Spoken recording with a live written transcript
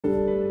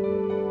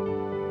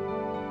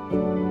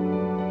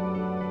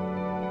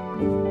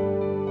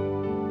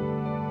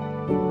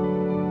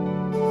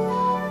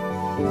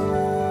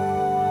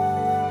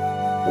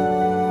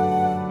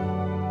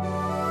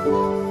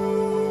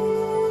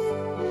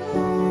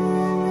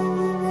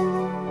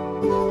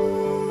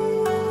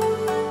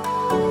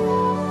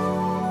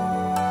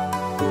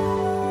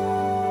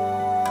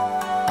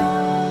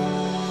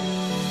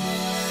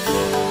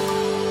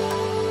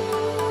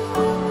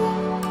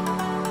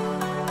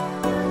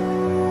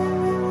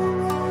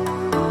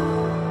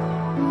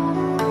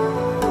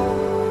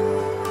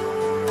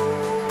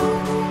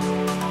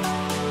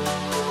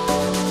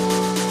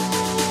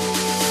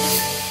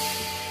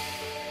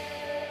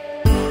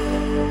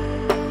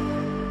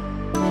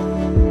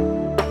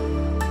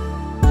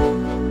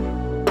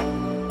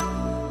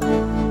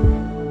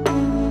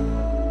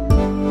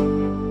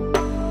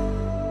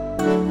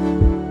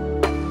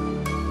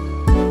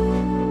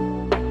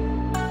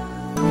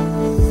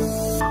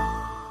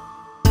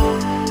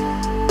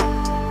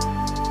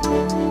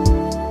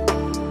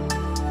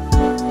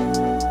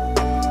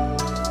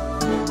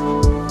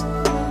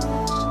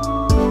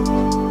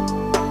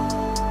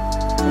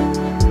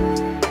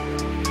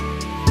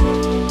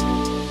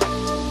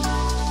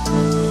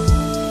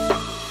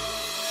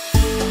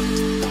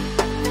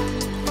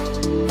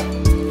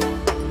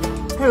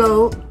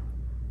Hello,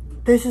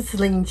 this is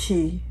Ling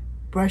Chi,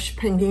 brush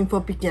painting for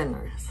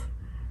beginners.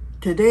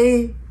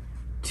 Today,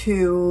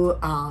 to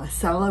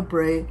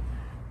celebrate,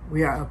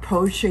 we are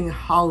approaching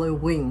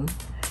Halloween.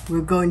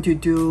 We're going to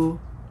do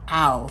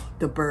Owl,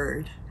 the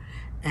bird.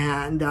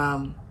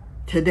 And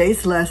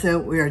today's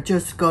lesson, we are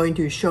just going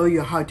to show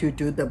you how to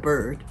do the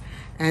bird.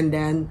 And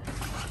then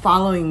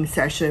following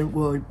session,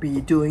 we'll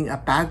be doing a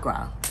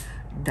background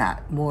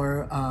that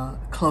more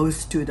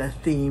close to the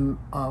theme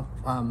of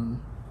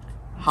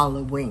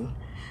Halloween.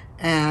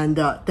 And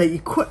the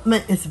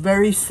equipment is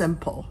very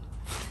simple.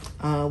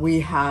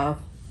 We have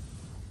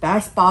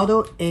bass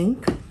bottle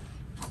ink,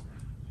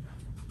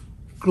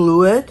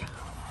 glue it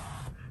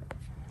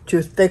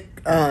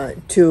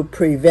to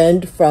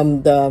prevent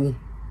from the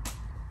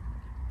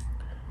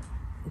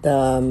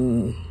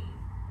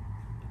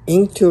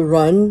ink to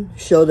run,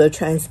 show the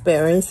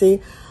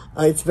transparency.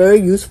 It's very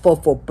useful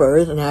for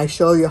birds, and I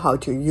show you how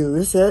to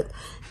use it.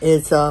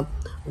 It's a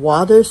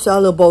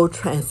water-soluble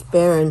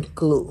transparent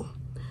glue.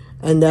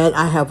 And then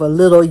I have a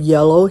little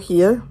yellow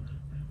here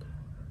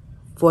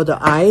for the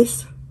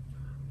eyes.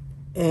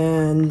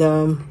 And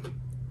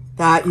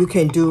that you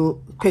can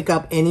pick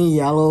up any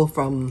yellow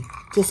from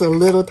just a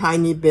little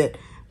tiny bit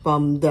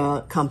from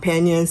the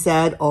companion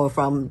set or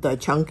from the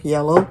chunk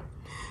yellow.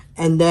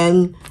 And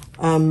then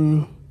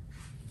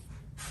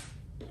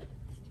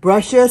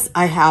brushes,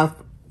 I have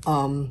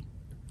full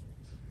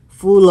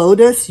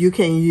Lotus. You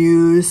can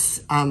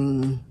use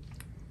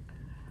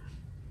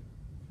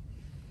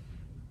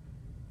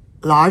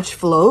large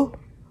flow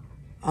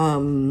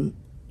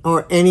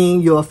or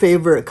any your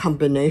favorite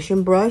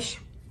combination brush.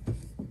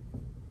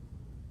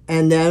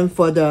 And then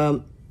for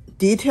the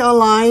detail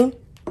line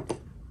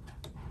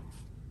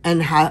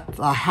and have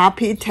a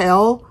happy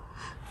tail,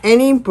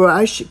 any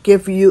brush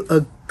give you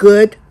a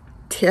good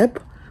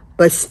tip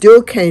but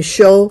still can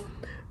show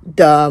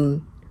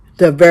the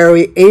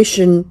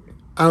variation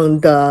on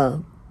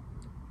the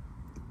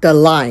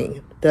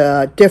line,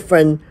 the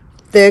different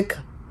thick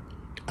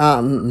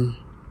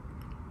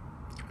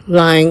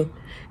line.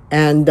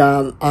 And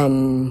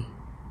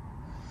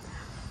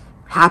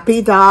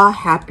happy dot,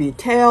 happy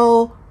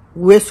tail,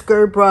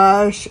 whisker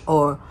brush,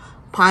 or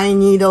pine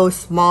needle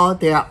small,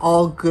 they are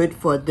all good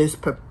for this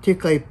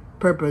particular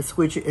purpose,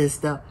 which is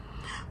the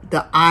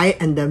eye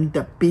and then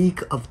the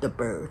beak of the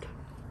bird.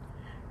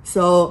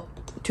 So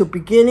to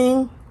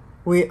beginning,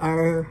 we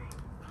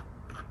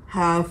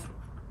have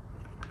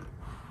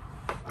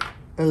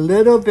a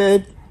little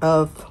bit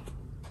of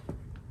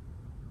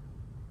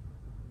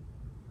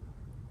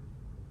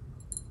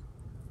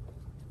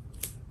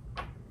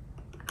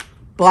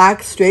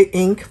black straight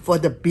ink for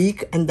the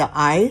beak and the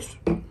eyes.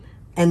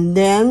 And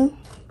then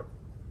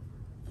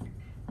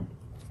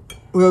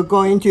we're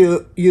going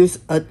to use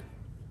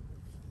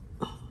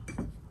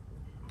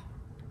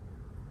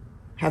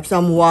have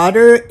some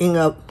water in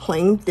a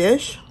plain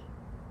dish.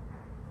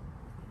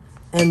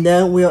 And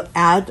then we'll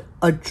add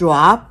a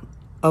drop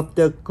of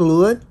the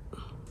glue.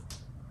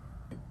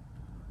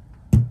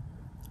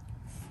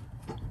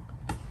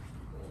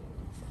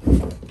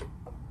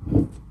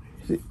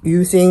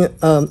 Using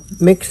a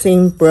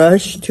mixing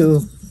brush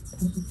to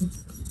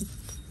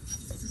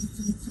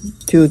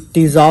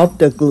dissolve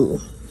the glue.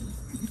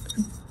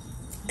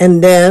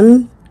 And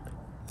then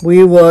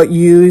we will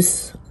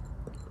use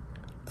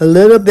a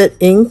little bit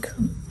ink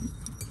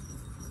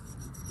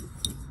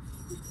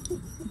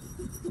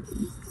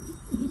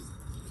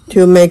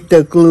to make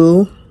the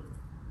glue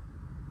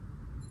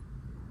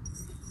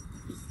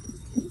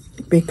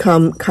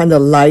become kind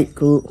of light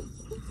glue.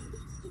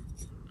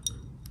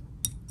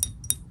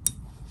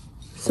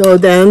 So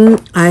then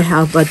I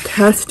have a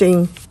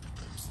testing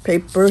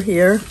paper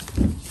here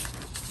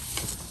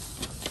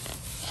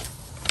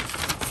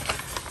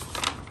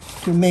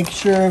to make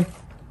sure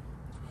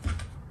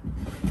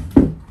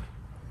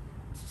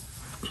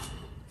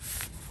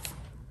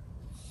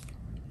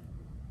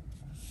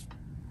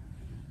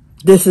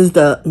this is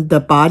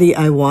the body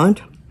I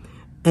want.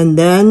 And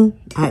then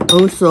I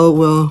also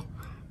will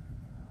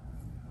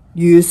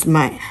use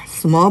my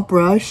small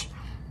brush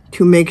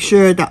to make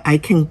sure that I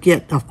can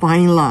get a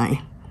fine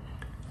line.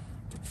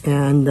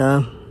 And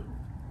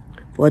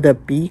for the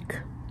beak,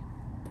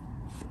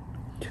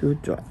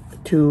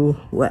 too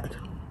wet.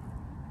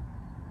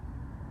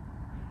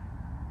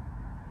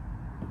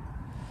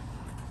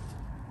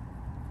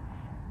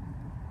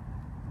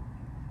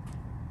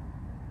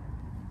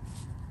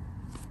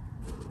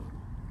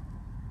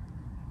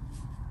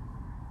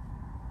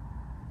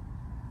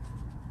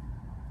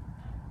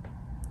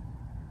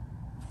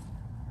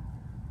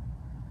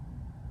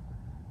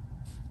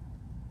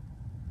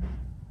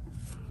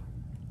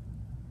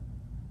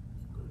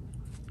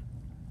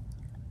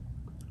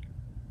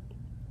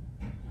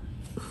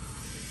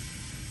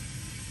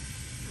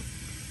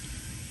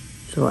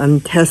 So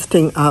I'm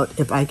testing out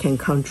if I can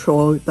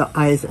control the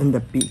eyes and the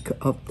beak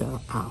of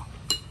the owl.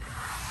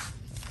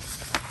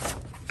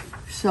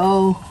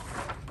 So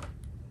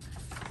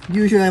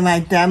usually my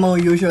demo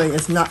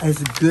is not as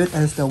good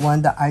as the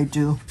one that I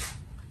do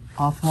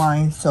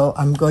offline. So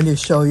I'm going to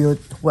show you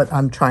what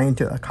I'm trying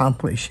to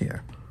accomplish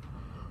here.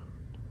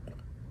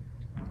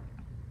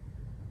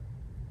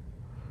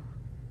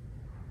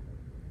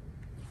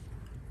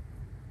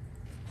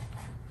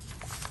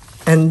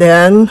 And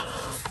then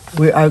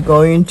we are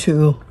going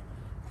to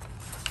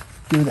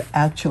do the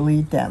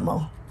actually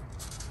demo.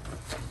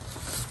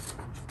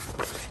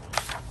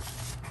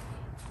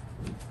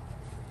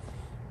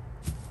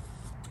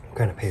 What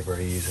kind of paper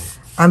are you using?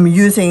 I'm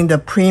using the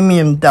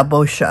Premium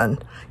Double Xuan.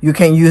 You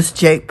can use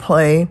jade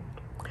plate.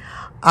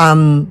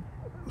 I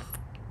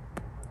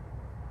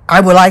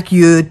would like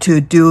you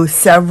to do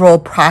several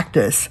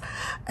practice,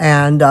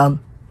 and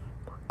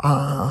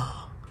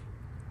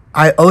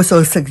I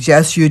also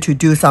suggest you to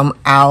do some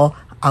owl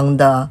on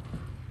the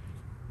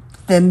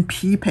thin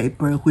P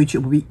paper, which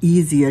will be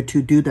easier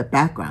to do the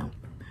background.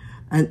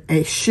 And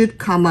it should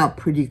come out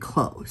pretty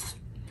close.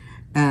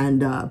 And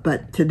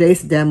but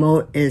today's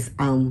demo is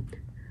on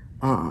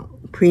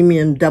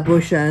Premium Double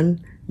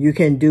Xuan. You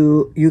can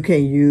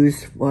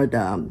use for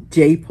the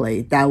J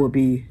plate. That would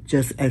be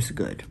just as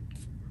good.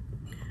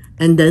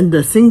 And then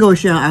the single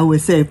Xuan, I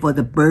would say for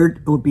the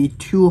bird, would be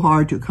too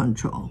hard to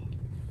control.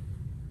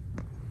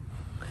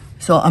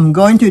 So I'm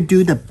going to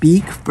do the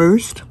beak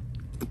first.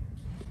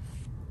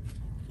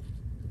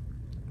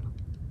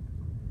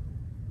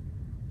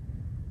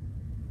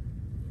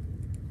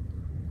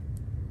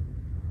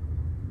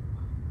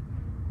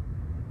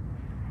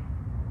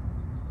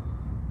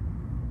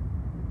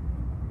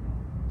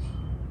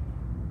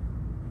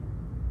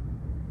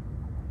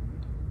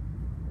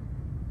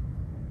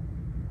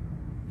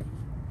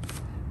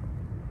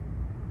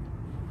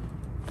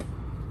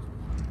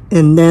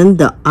 And then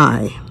the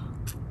eye.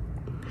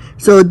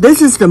 So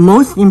this is the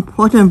most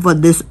important for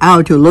this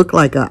owl to look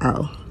like an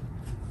owl.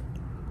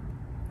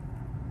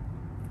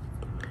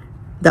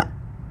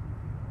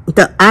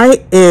 The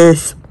eye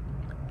is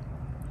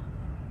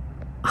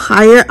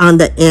higher on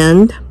the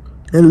end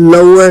and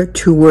lower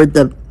toward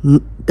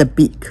the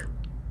beak.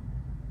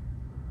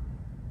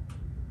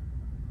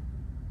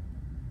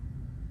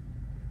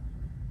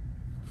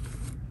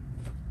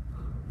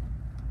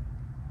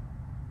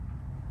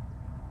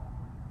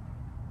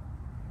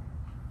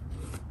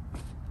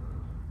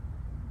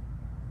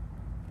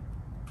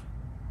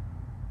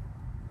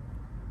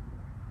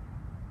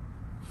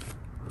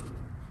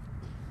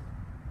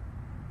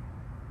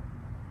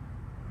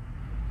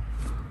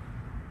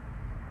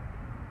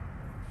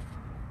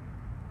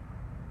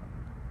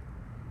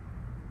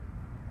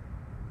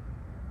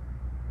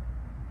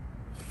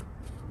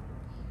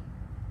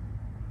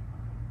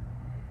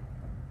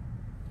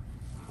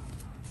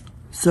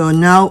 So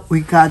now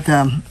we got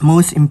the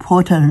most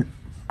important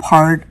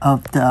part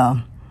of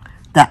the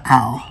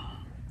owl.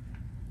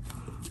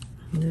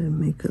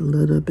 Make a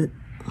little bit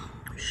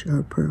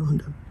sharper on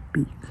the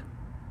beak.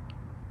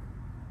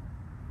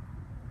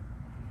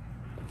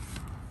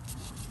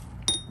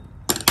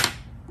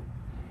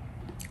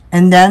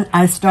 And then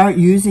I start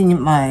using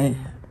my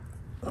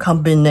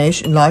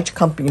large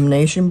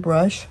combination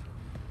brush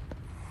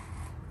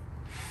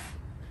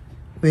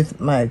with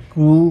my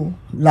glue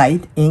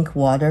light ink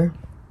water.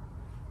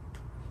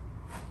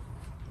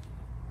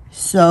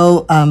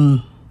 So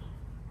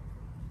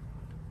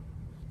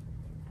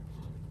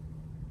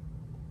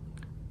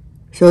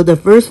so the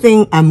first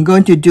thing I'm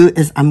going to do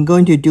is I'm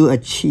going to do a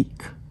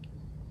cheek.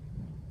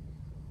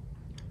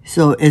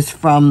 So it's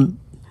from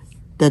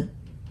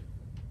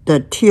the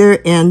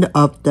tear end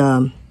of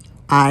the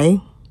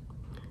eye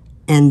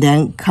and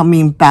then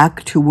coming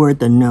back toward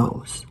the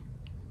nose.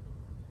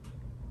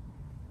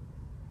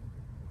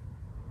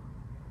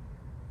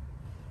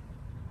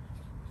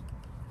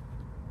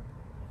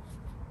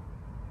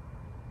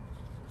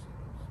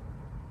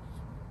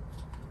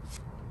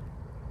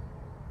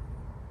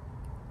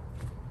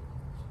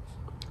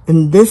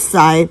 And this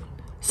side,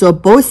 so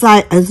both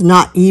sides is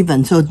not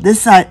even. So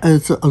this side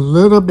is a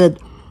little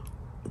bit,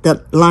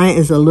 the line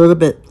is a little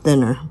bit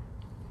thinner.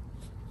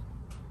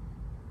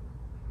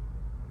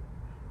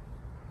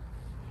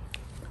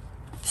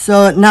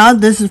 So now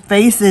this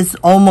face is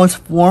almost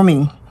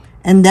forming.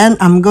 And then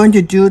I'm going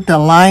to do the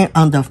line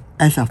on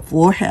as a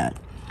forehead.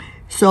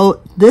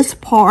 So this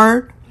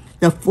part,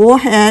 the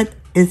forehead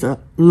is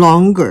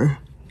longer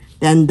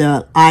than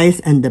the eyes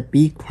and the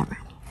beak part.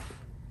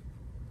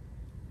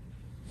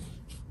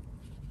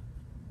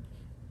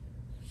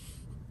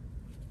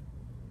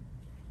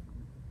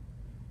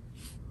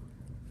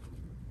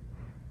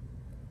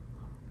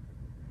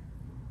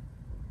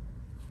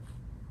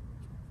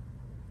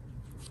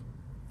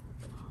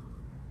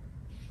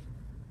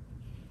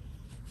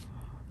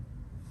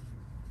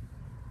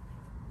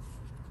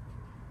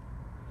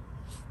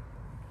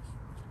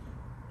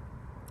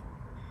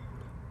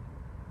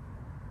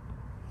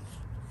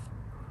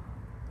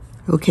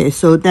 Okay,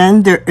 so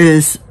then there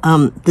is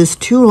this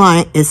two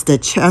line is the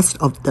chest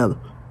of the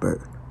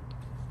bird.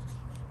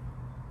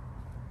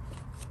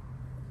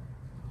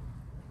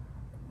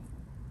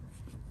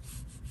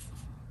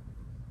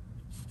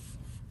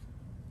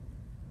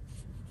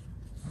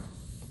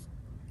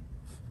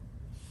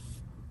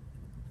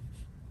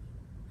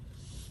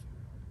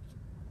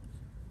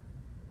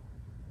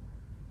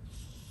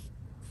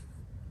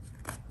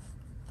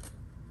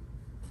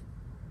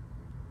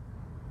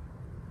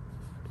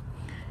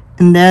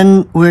 And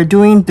then we're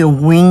doing the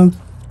wing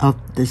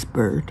of this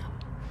bird.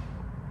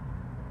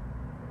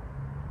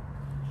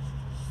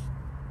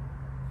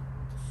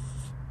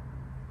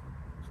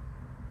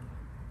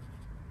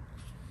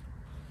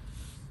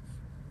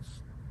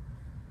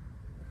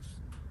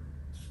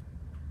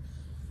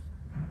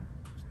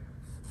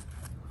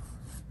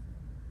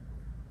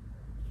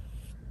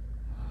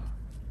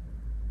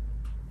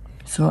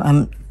 So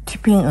I'm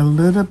tipping a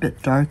little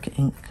bit dark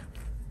ink.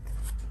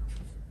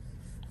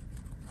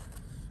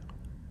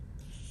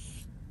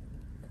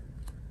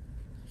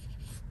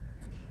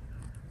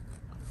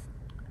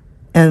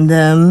 And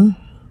then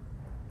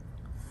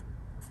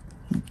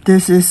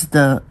this is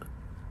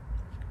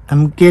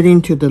I'm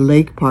getting to the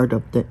leg part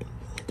of the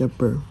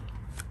bird.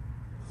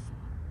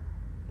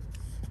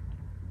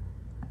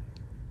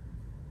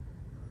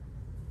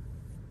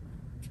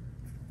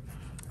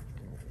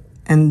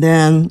 And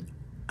then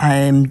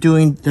I'm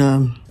doing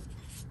the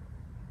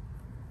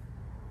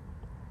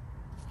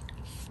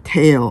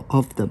tail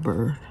of the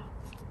bird.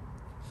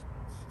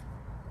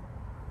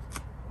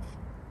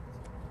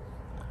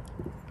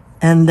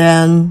 And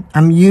then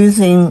I'm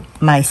using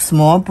my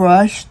small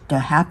brush, the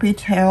happy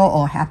tail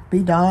or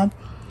happy dot,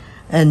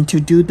 and to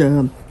do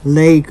the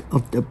leg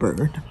of the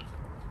bird.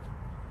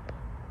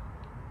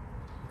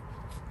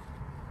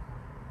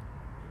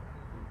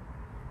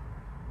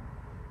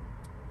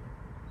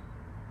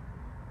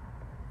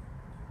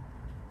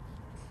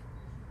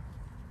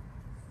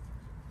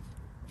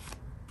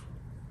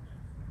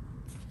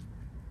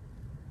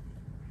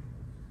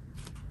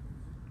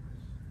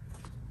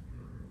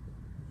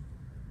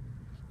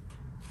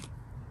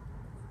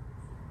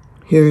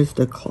 Here's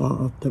the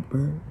claw of the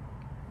bird.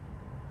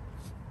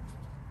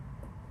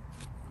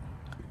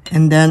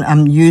 And then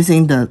I'm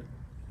using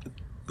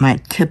my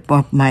tip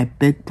of my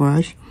big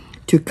brush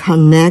to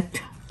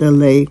connect the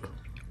leg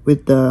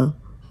with the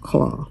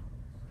claw.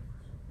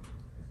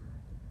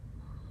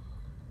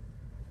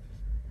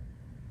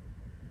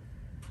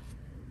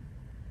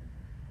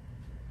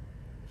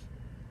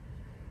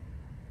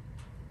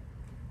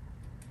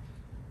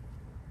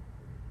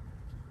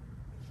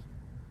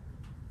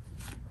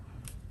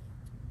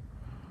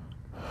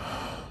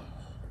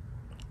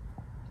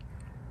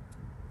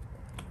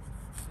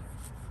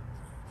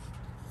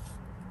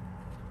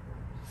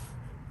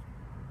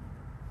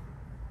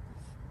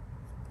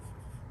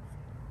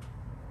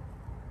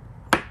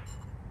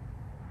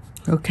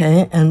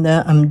 Okay, and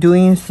then I'm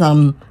doing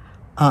some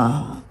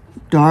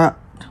dark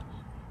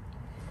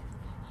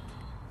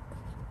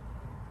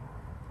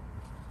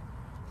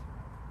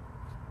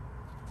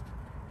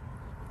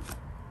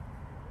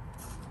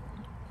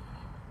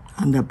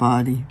on the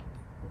body.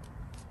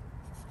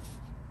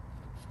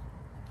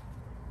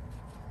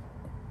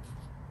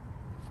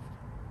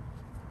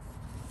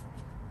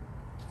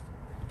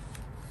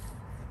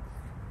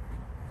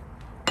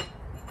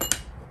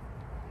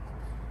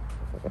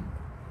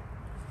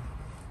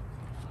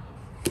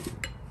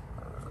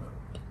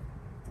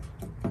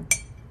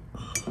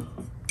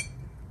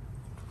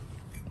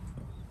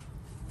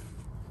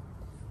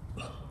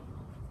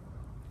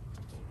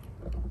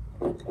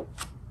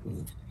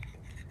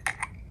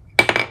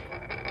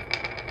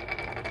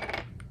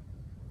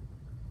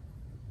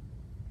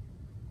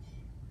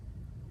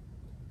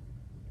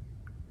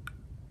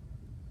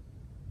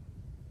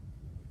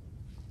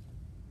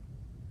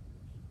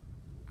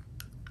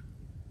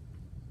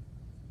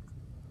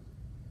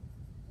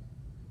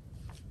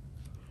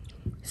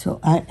 So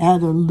I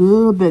add a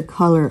little bit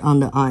color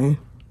on the eye,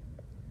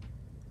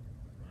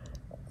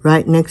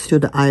 right next to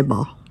the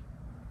eyeball.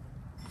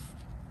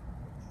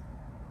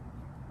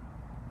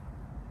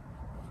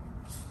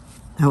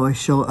 That will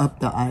show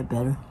up the eye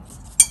better.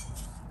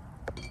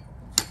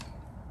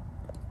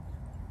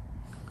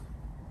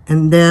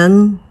 And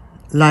then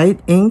light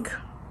ink,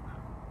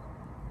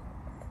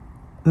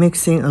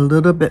 mixing a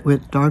little bit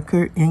with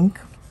darker ink.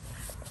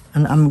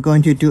 And I'm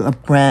going to do a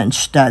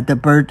branch that the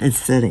bird is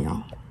sitting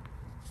on.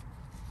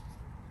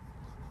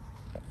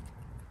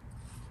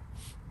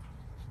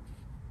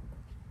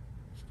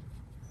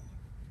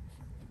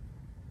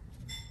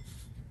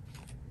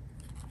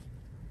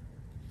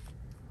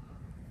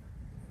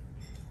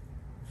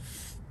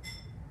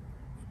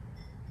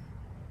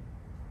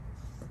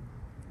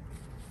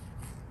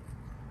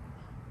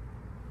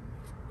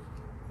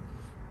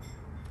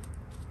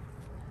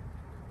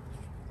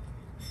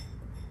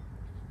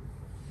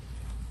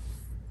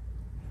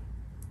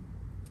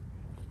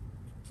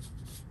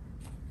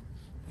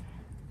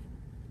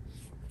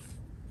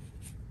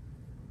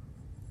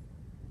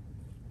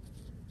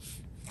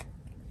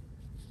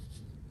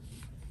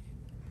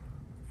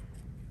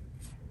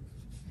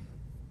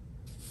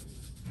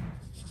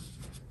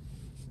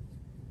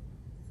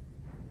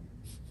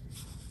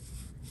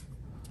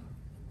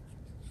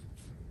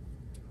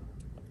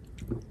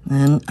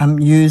 And I'm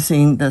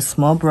using the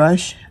small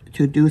brush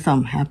to do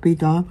some happy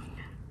dot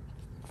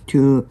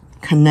to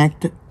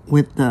connect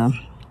with the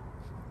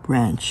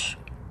branch.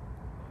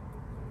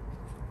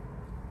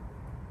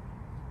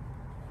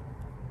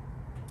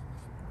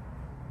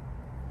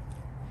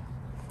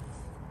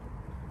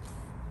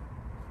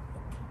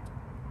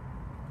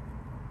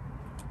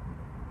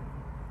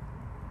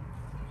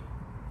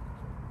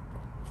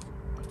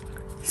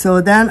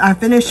 So then I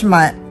finished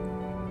my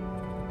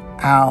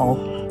owl,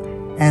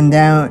 and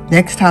then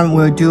next time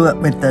we'll do it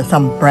with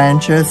some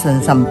branches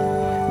and some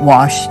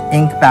wash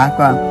ink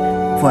background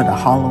for the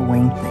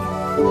Halloween thing.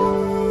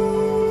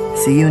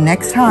 See you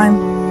next time.